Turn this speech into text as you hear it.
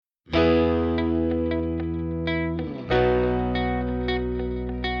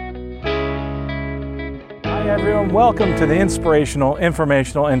everyone. Welcome to the inspirational,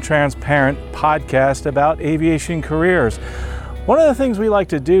 informational, and transparent podcast about aviation careers. One of the things we like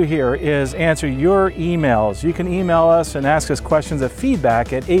to do here is answer your emails. You can email us and ask us questions at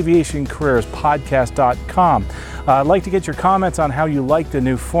feedback@aviationcareerspodcast.com. I'd like to get your comments on how you like the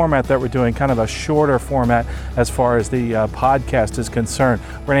new format that we're doing, kind of a shorter format as far as the podcast is concerned.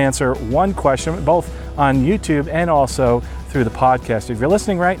 We're going to answer one question, both on YouTube and also through the podcast. If you're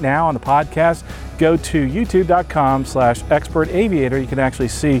listening right now on the podcast, go to youtube.com/expertaviator. You can actually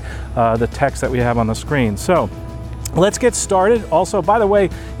see the text that we have on the screen. So let's get started. Also, by the way,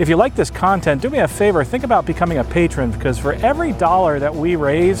 if you like this content, do me a favor, think about becoming a patron, because for every dollar that we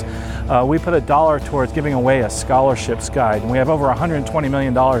raise, we put $1 towards giving away a scholarships guide, and we have over $120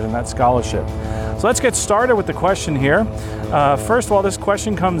 million in that scholarship. So let's get started with the question here. First of all, this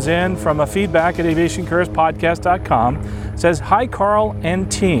question comes in from a feedback@aviationcareerspodcast.com. It says, "Hi Carl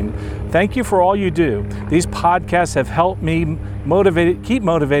and team. Thank you for all you do. These podcasts have helped me keep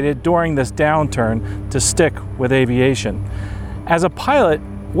motivated during this downturn to stick with aviation. As a pilot,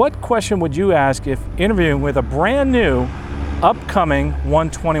 what question would you ask if interviewing with a brand new upcoming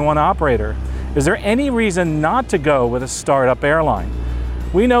 121 operator? Is there any reason not to go with a startup airline?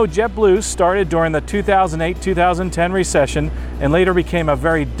 We know JetBlue started during the 2008-2010 recession and later became a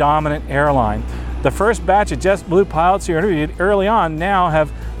very dominant airline. The first batch of JetBlue pilots who interviewed early on now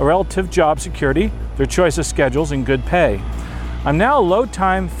have a relative job security, their choice of schedules, and good pay. I'm now a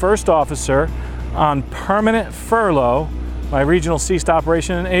low-time first officer on permanent furlough, my regional ceased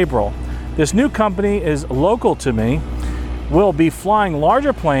operation in April. This new company is local to me, will be flying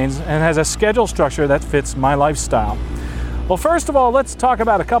larger planes, and has a schedule structure that fits my lifestyle." Well, first of all, let's talk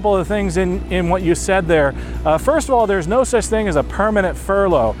about a couple of things in what you said there. First of all, there's no such thing as a permanent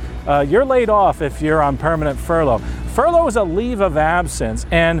furlough. You're laid off if you're on permanent furlough. Furlough is a leave of absence,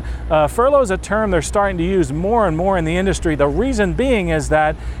 and furlough is a term they're starting to use more and more in the industry. The reason being is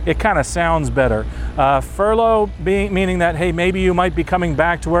that it kind of sounds better. Furlough meaning that, hey, maybe you might be coming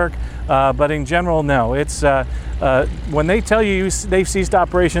back to work, but in general, no. It's when they tell you they've ceased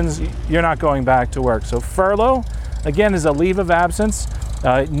operations, you're not going back to work. So furlough, again, is a leave of absence.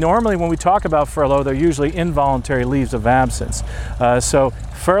 Normally when we talk about furlough, they're usually involuntary leaves of absence. So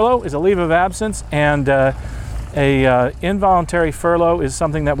furlough is a leave of absence, and a involuntary furlough is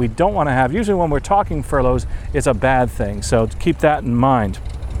something that we don't want to have. Usually when we're talking furloughs, it's a bad thing, so keep that in mind.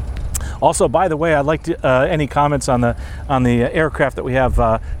 Also, by the way, I'd like to, any comments on the aircraft that we have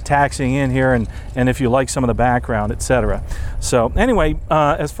taxiing in here, and if you like some of the background, etc. So anyway,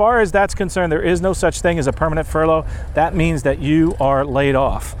 as far as that's concerned, there is no such thing as a permanent furlough. That means that you are laid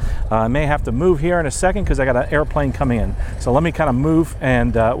off. I may have to move here in a second because I got an airplane coming in. So let me kind of move,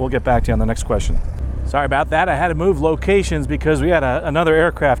 and we'll get back to you on the next question. Sorry about that. I had to move locations because we had another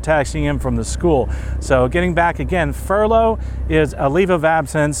aircraft taxiing in from the school. So getting back again, furlough is a leave of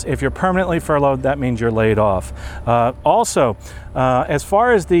absence. If you're permanently furloughed, that means you're laid off. Also, as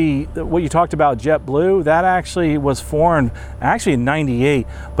far as what you talked about, JetBlue, that actually was formed in 98,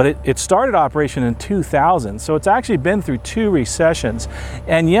 but it started operation in 2000. So it's actually been through 2 recessions.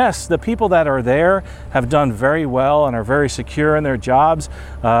 And yes, the people that are there have done very well and are very secure in their jobs.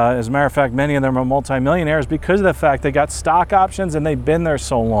 As a matter of fact, many of them are multimillionaires because of the fact they got stock options and they've been there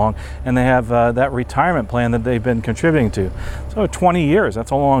so long, and they have that retirement plan that they've been contributing to. So 20 years,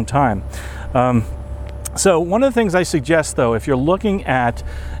 that's a long time. So one of the things I suggest, though, if you're looking at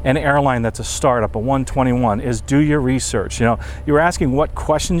an airline that's a startup, a 121, is do your research. You know, you were asking what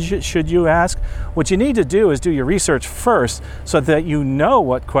questions should you ask. What you need to do is do your research first so that you know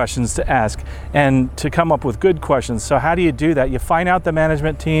what questions to ask and to come up with good questions. So how do you do that? You find out the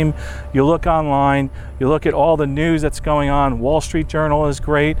management team, you look online, you look at all the news that's going on. Wall Street Journal is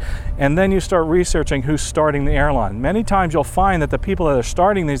great. And then you start researching who's starting the airline. Many times you'll find that the people that are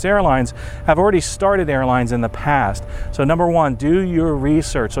starting these airlines have already started airlines in the past. So number one, do your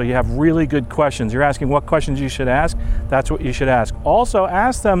research so you have really good questions. You're asking what questions you should ask. That's what you should ask. Also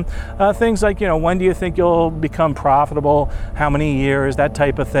ask them things like, when do you think you'll become profitable? How many years? That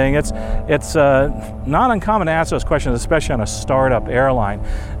type of thing. It's not uncommon to ask those questions, especially on a startup airline.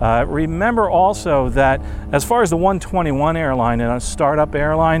 Remember also that as far as the 121 airline and a startup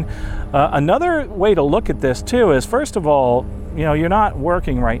airline, another way to look at this too is, first of all, you're not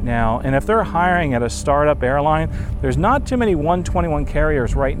working right now, and if they're hiring at a startup airline, there's not too many 121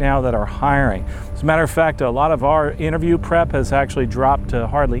 carriers right now that are hiring. As a matter of fact, a lot of our interview prep has actually dropped to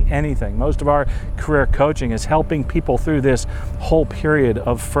hardly anything. Most of our career coaching is helping people through this whole period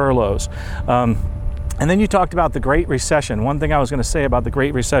of furloughs. And then you talked about the Great Recession. One thing I was going to say about the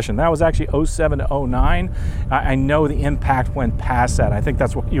Great Recession, that was actually 07 to 09. I know the impact went past that. I think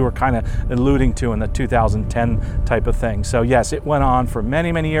that's what you were kind of alluding to in the 2010 type of thing. So yes, it went on for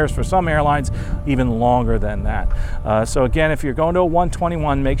many, many years. For some airlines, even longer than that. So again, if you're going to a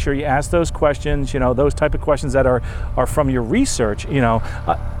 121, make sure you ask those questions, those type of questions that are from your research.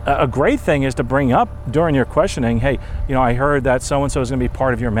 A great thing is to bring up during your questioning, hey, I heard that so-and-so is going to be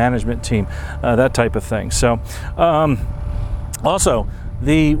part of your management team, that type of thing. So also,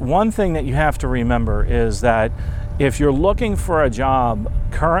 the one thing that you have to remember is that if you're looking for a job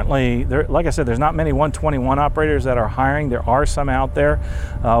currently, like I said, there's not many 121 operators that are hiring. There are some out there.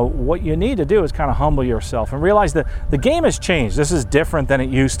 What you need to do is kind of humble yourself and realize that the game has changed. This is different than it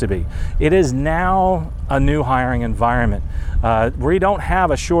used to be. It is now a new hiring environment. We don't have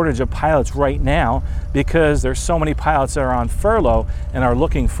a shortage of pilots right now because there's so many pilots that are on furlough and are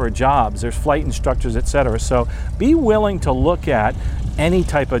looking for jobs. There's flight instructors, etc. So be willing to look at any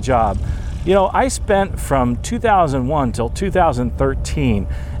type of job. I spent from 2001 till 2013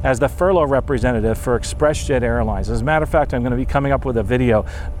 as the furlough representative for ExpressJet Airlines. As a matter of fact, I'm going to be coming up with a video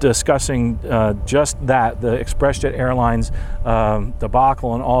discussing just that, the ExpressJet Airlines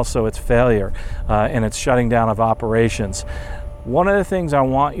debacle and also its failure and its shutting down of operations. One of the things I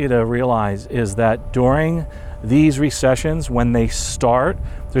want you to realize is that during these recessions, when they start,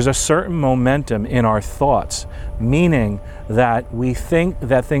 there's a certain momentum in our thoughts, meaning that we think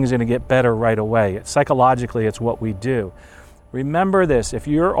that things are going to get better right away. Psychologically, it's what we do. Remember this, if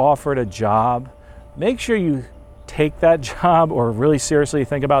you're offered a job, make sure you take that job or really seriously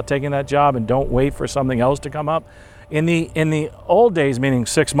think about taking that job and don't wait for something else to come up. In the old days, meaning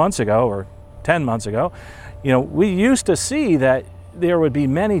 6 months ago or 10 months ago, we used to see that there would be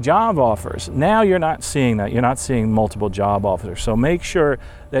many job offers. Now you're not seeing that. You're not seeing multiple job offers. So make sure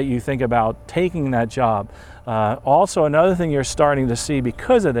that you think about taking that job. Also, another thing you're starting to see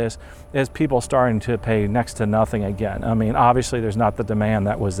because of this is people starting to pay next to nothing again. I mean, obviously there's not the demand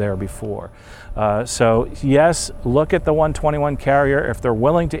that was there before. So yes, look at the 121 carrier. If they're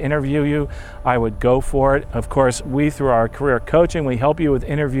willing to interview you, I would go for it. Of course, we through our career coaching, we help you with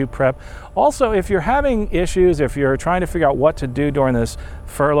interview prep. Also, if you're having issues, if you're trying to figure out what to do during this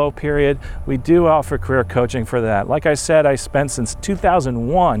furlough period, we do offer career coaching for that. Like I said, I spent since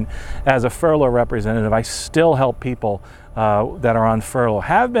 2001 as a furlough representative. I still help people that are on furlough.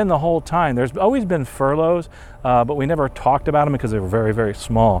 Have been the whole time. There's always been furloughs, but we never talked about them because they were very, very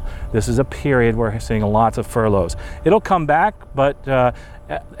small. This is a period where we're seeing lots of furloughs. It'll come back, but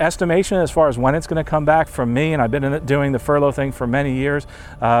estimation as far as when it's going to come back from me, and I've been doing the furlough thing for many years,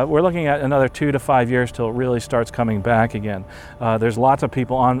 we're looking at another 2 to 5 years till it really starts coming back again. There's lots of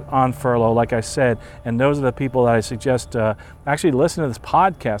people on furlough, like I said, and those are the people that I suggest actually listen to this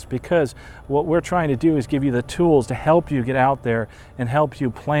podcast, because what we're trying to do is give you the tools to help you get out there and help you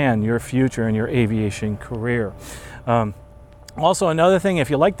plan your future and your aviation career. Also, another thing, if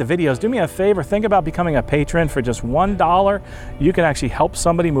you like the videos, do me a favor, think about becoming a patron. For just $1. You can actually help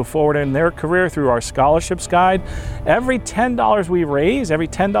somebody move forward in their career through our scholarships guide. Every $10 we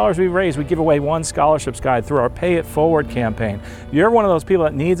raise, we give away one scholarships guide through our Pay It Forward campaign. If you're one of those people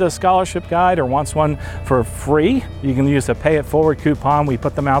that needs a scholarship guide or wants one for free, you can use the Pay It Forward coupon. We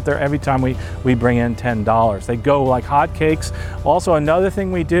put them out there every time we bring in $10. They go like hotcakes. Also, another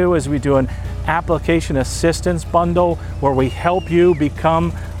thing we do is we do an application assistance bundle where we help you become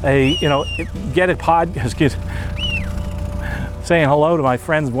get a podcast. Saying hello to my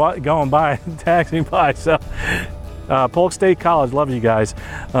friends going by, taxiing by. So Polk State College, love you guys.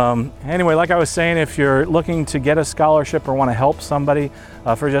 Anyway, like I was saying, if you're looking to get a scholarship or want to help somebody,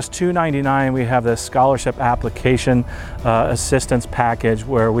 for just $2.99, we have this scholarship application assistance package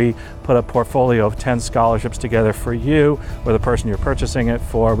where we put a portfolio of 10 scholarships together for you or the person you're purchasing it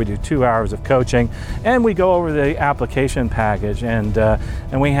for. We do 2 hours of coaching, and we go over the application package, and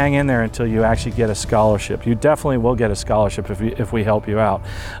we hang in there until you actually get a scholarship. You definitely will get a scholarship if we help you out.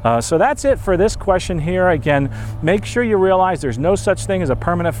 So that's it for this question here. Again, make sure you realize there's no such thing as a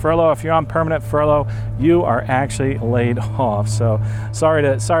permanent furlough. If you're on permanent furlough, you are actually laid off. So sorry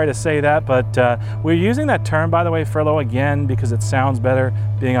to say that, but we're using that term, by the way, furlough, again, because it sounds better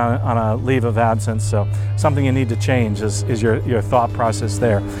being on a leave of absence. So something you need to change is your thought process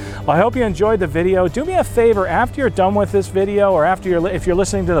there. Well, I hope you enjoyed the video. Do me a favor, after you're done with this video, or if you're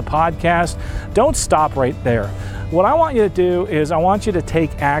listening to the podcast, don't stop right there. What I want you to do is I want you to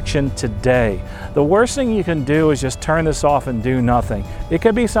take action today. The worst thing you can do is just turn this off and do nothing. It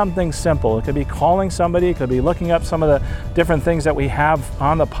could be something simple. It could be calling somebody. It could be looking up some of the different things that we have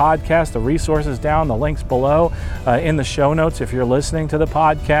on the podcast, the resources down, the links below in the show notes if you're listening to the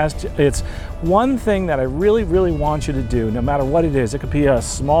podcast. It's one thing that I really, really want you to do, no matter what it is. It could be a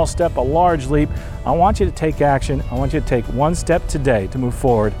small step, a large leap. I want you to take action. I want you to take one step today to move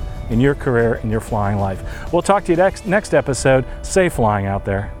forward in your career, in your flying life. We'll talk to you next episode. Safe flying out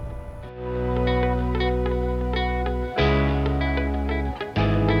there.